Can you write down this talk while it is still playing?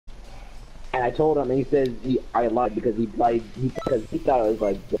And I told him, and he said I lied because because he thought it was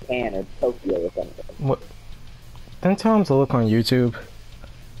like Japan or Tokyo or something. What? Then tell him to look on YouTube.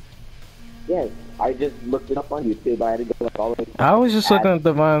 Yes, I just looked it up on YouTube. I had to go like all the way. I was just looking at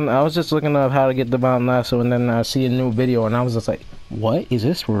I was just looking up how to get the Divine Lasso, and then I see a new video, and I was just like, "What is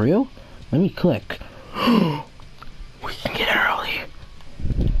this for real?" Let me click. We can get early.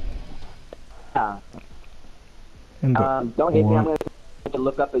 Yeah. Don't hit me. I'm gonna have to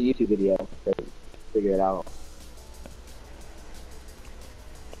look up a YouTube video to figure it out.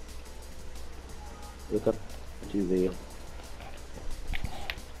 Look up a YouTube video.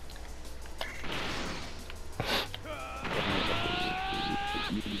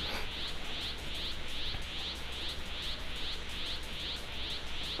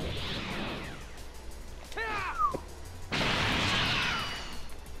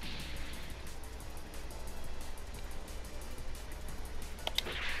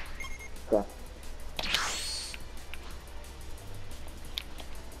 Okay.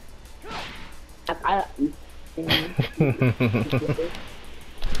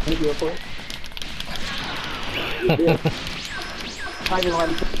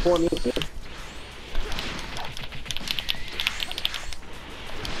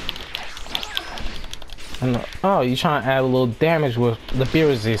 Oh, you trying to add a little damage with the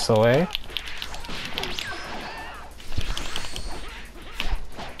Beersy, so eh?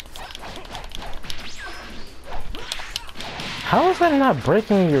 How is that not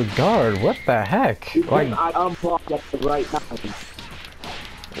breaking your guard? What the heck? Like, I unblocked at the right time.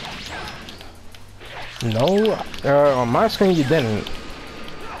 No, on my screen you didn't.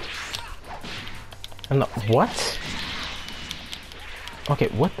 And what? Okay,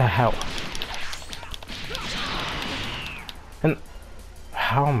 what the hell? And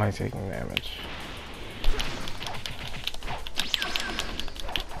how am I taking damage?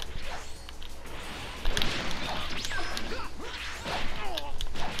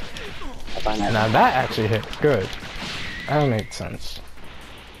 Now that actually hit good. That makes sense.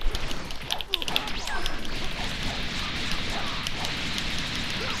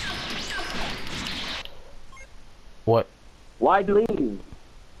 What? Why do you leave?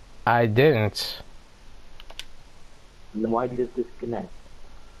 I didn't. Then why did it disconnect?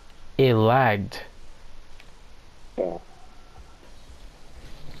 It lagged. Yeah.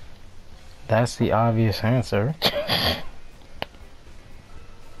 That's the obvious answer.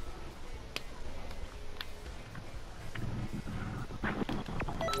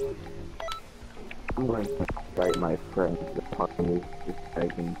 I'm going to write my friends the fucking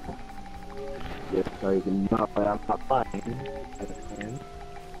just so you can know that I'm not lying.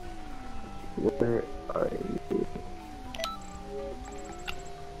 Where are you?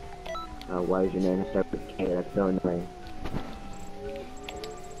 Why is your name start with K? That's so annoying.